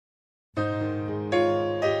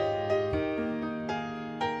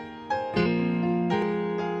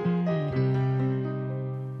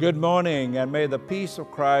Good morning, and may the peace of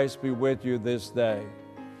Christ be with you this day.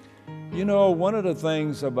 You know, one of the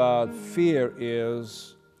things about fear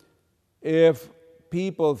is if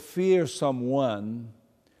people fear someone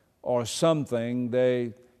or something,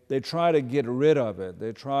 they try to get rid of it.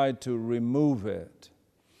 They try to remove it.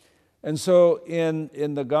 And so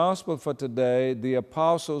in the gospel for today, the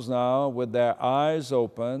apostles now, with their eyes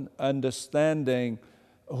open, understanding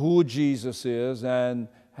who Jesus is and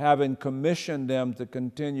having commissioned them to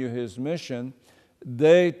continue his mission,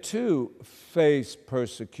 they too face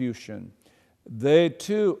persecution. They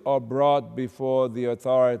too are brought before the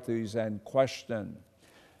authorities and questioned.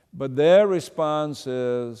 But their response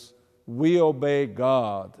is, we obey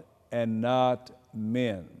God and not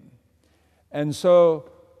men. And so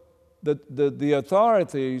the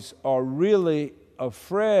authorities are really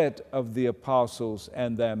afraid of the apostles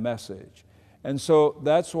and their message. And so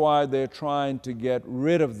that's why they're trying to get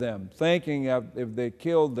rid of them, thinking if they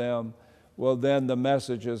kill them, well, then the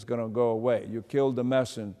message is going to go away. You kill the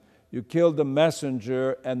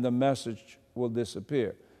messenger, and the message will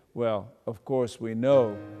disappear. Well, of course, we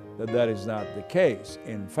know that that is not the case.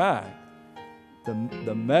 In fact,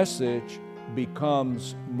 the message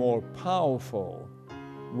becomes more powerful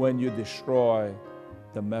when you destroy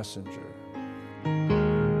the messenger.